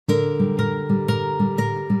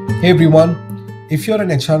Hey everyone, if you're an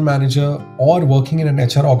HR manager or working in an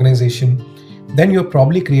HR organization, then you're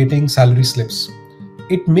probably creating salary slips.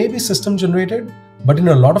 It may be system generated, but in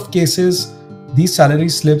a lot of cases, these salary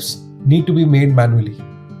slips need to be made manually.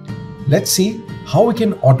 Let's see how we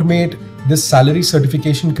can automate this salary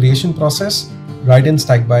certification creation process right in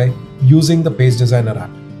Stackby using the Page Designer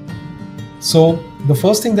app. So the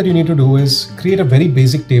first thing that you need to do is create a very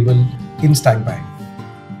basic table in Stackby.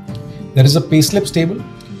 There is a payslips table.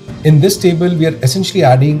 In this table, we are essentially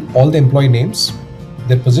adding all the employee names,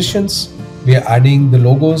 their positions. We are adding the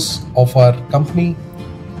logos of our company,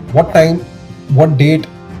 what time, what date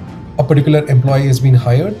a particular employee has been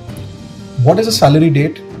hired, what is the salary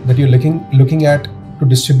date that you're looking at to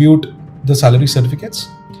distribute the salary certificates,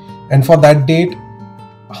 and for that date,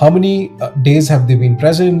 how many days have they been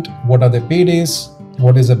present, what are their pay days,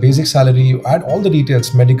 what is the basic salary. You add all the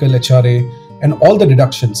details, medical, HRA, and all the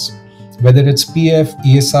deductions, whether it's PF,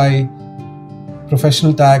 ESI,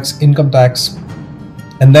 professional tax, income tax,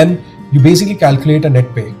 and then you basically calculate a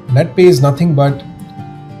net pay. Net pay is nothing but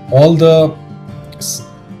all the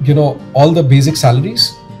basic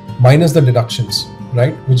salaries minus the deductions,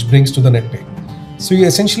 right? Which brings to the net pay. So you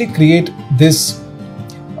essentially create this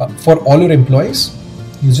for all your employees.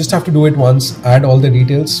 You just have to do it once, add all the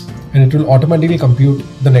details, and it will automatically compute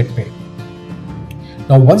the net pay.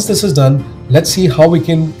 Now, once this is done, let's see how we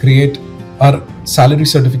can create our salary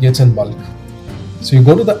certificates in bulk. So you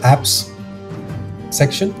go to the apps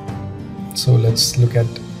section. So let's look at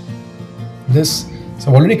this. So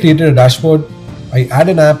I've already created a dashboard. I add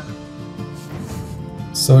an app,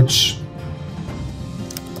 search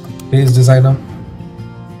Page Designer.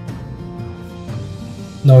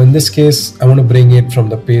 Now in this case, I want to bring it from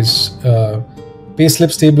the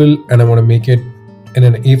payslips table, and I want to make it in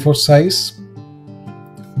an A4 size.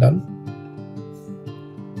 Done.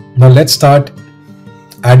 Now let's start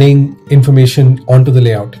adding information onto the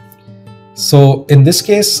layout. So in this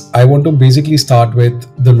case, I want to basically start with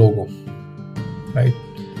the logo, right?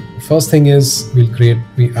 The first thing is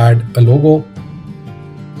we add a logo.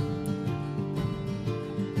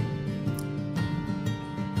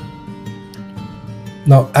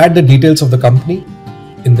 Now add the details of the company.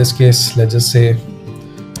 In this case, let's just say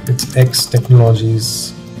it's X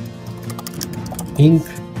Technologies Inc.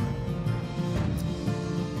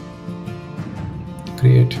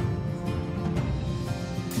 Create.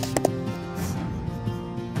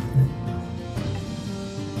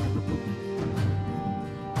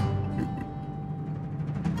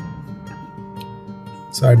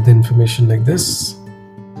 So add the information like this.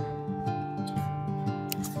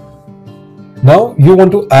 Now you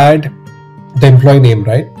want to add the employee name,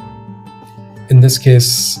 right? In this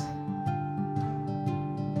case,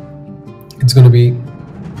 it's going to be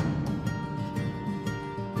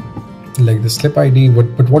like the slip ID,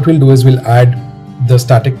 but what we'll do is we'll add the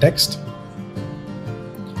static text.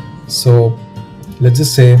 So let's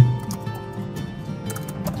just say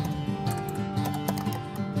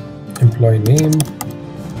employee name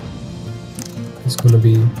is going to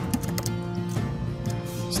be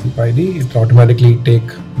slip ID. It automatically take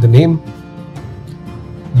the name.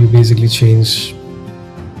 You basically change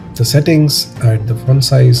the settings, add the font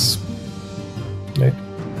size, right?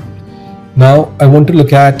 Now I want to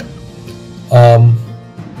look at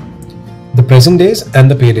the present days and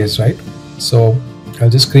the pay days, right? So I'll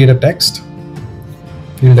just create a text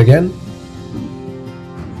field again.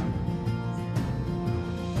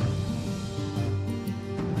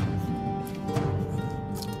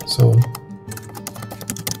 So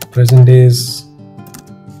present days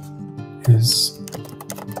is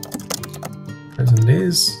present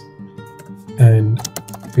days and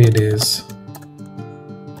pay days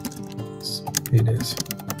is pay days.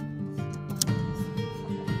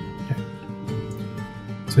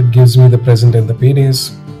 So it gives me the present and the pay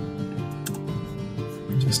days.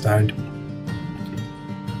 Just add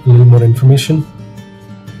a little more information.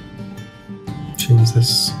 Change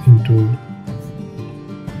this into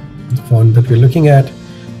the font that we're looking at.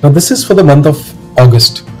 Now this is for the month of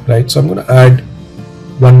August, right? So I'm going to add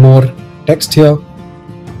one more text here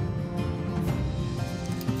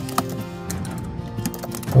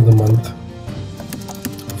for the month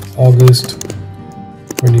of August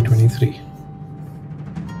 2023.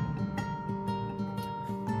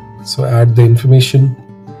 So add the information.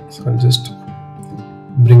 So I'll just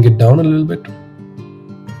bring it down a little bit.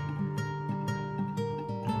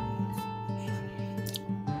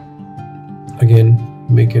 Again,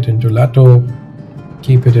 make it into Lato,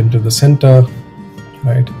 keep it into the center,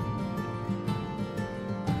 right?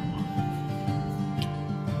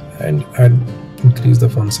 And increase the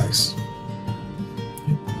font size.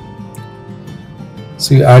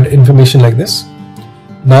 So you add information like this.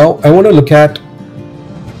 Now I want to look at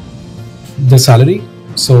the salary.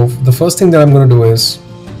 So the first thing that I'm going to do is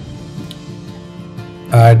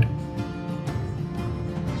add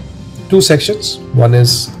two sections. One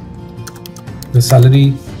is the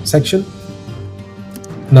salary section.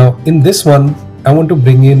 Now in this one, I want to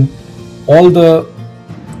bring in all the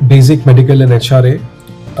basic medical and HRA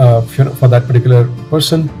for that particular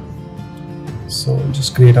person. So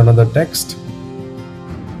just create another text.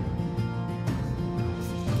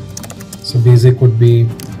 So basic would be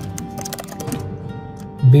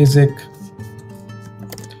basic,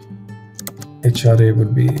 HRA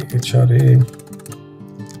would be HRA,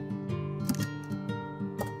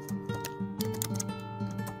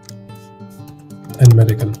 and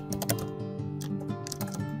medical.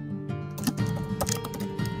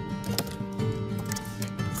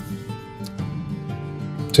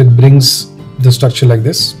 So it brings the structure like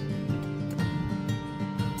this.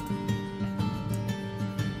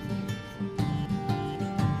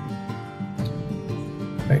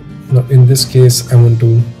 Right. Now in this case, I want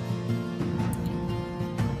to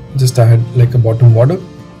just add like a bottom border,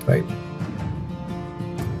 right?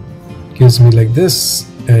 Gives me like this,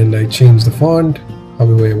 and I change the font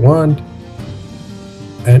however I want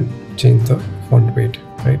and change the font weight,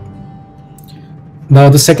 right? Now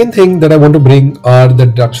the second thing that I want to bring are the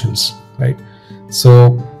deductions, right?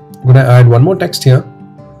 So I'm going to add one more text here.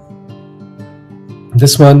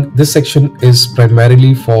 This section is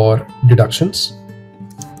primarily for deductions,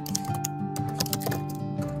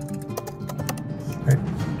 right?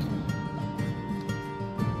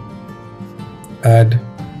 Add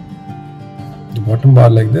the bottom bar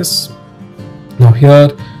like this. Now here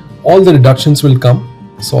all the deductions will come.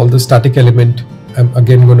 So all the static element, I'm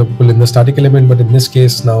again going to pull in the static element, but in this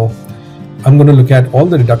case now I'm going to look at all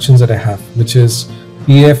the deductions that I have, which is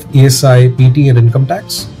PF, ESI, PT and income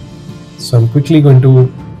tax. So I'm quickly going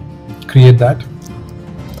to create that.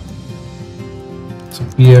 So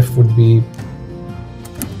PF would be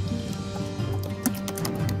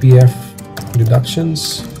PF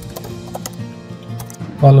deductions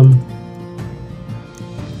column.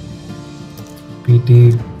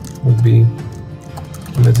 PT would be,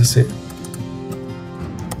 let's just say,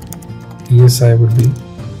 ESI would be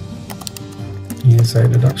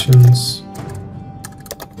ESI deductions.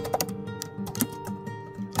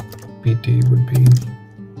 PT would be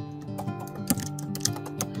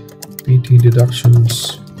PT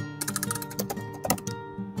deductions.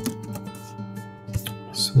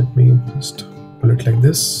 So let me just pull it like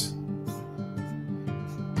this.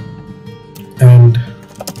 And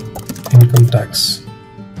income tax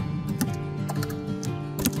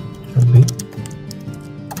would be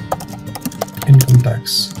income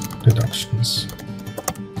tax deductions.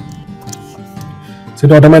 So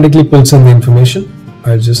it automatically pulls in the information.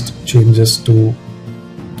 I'll just change this to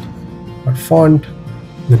our font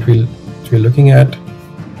that we're looking at,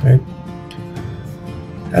 right?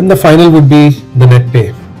 And the final would be the net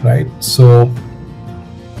pay, right? So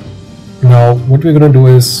now what we're going to do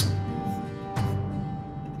is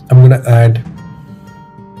I'm going to add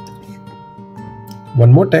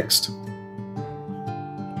one more text,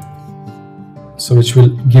 so which will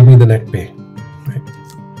give me the net pay, right?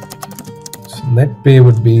 So net pay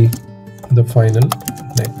would be the final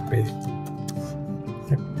net pay.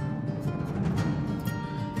 Okay.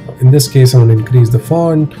 In this case, I'm going to increase the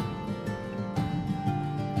font,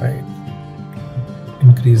 right?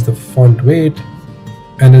 Increase the font weight,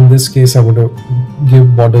 and in this case, I'm going to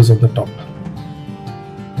give borders on the top.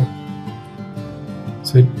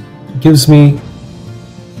 So it gives me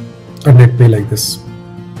a net pay like this,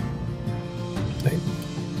 right?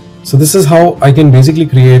 So this is how I can basically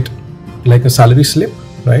create like a salary slip,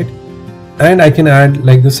 right? And I can add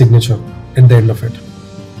like the signature at the end of it.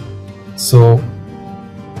 So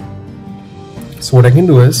what I can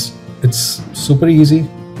do is, it's super easy.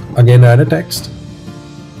 Again, add a text.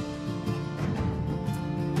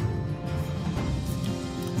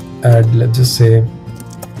 Add, let's just say,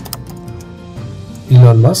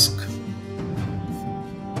 Elon Musk.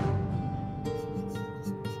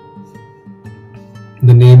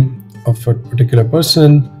 The name of a particular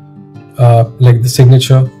person, like the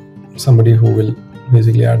signature, somebody who will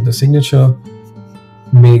basically add the signature,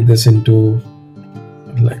 make this into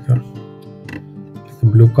like a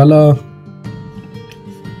blue color,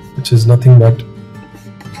 which is nothing but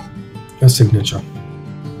a signature.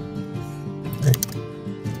 Right.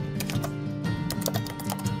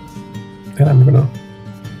 And I'm gonna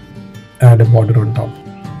add a border on top.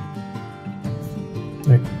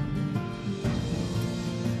 Right.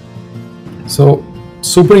 So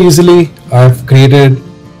super easily I've created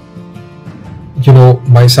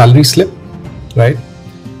my salary slip, right?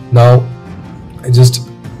 Now I just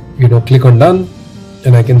click on done,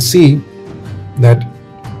 and I can see that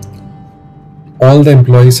all the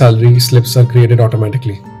employee salary slips are created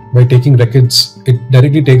automatically by taking records. It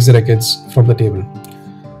directly takes the records from the table.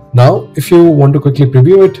 Now if you want to quickly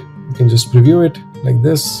preview it, you can just preview it like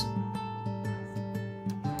this,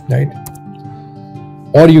 right?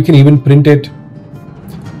 Or you can even print it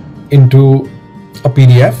into a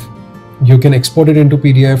PDF. You can export it into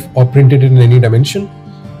PDF or print it in any dimension.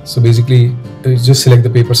 So basically you just select the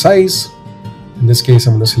paper size. In this case,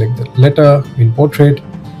 I'm going to select the letter in portrait,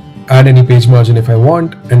 add any page margin if I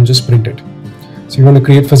want, and just print it. So you want to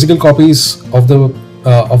create physical copies of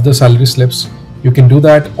the salary slips, you can do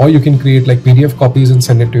that, or you can create like PDF copies and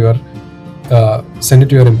send it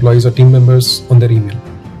to your employees or team members on their email.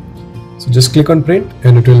 So just click on print,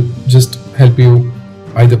 and it will just help you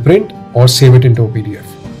either print or save it into a PDF.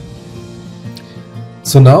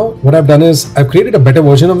 So now what I've done is I've created a better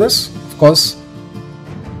version of this, of course.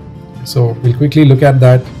 So we'll quickly look at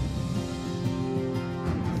that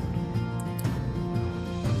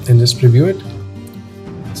and just preview it.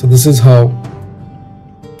 So this is how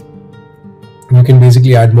you can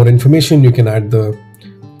basically add more information. You can add the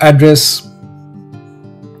address,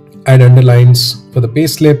 add underlines for the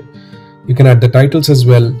payslip. You can add the titles as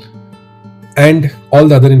well, and all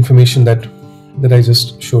the other information that I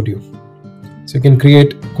just showed you. So you can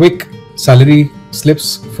create quick salary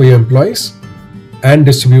slips for your employees and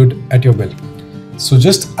distribute at your will. So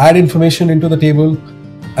just add information into the table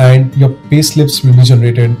and your pay slips will be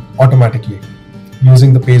generated automatically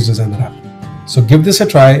using the Page Designer app. So give this a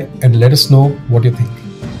try and let us know what you think.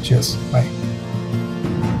 Cheers. Bye.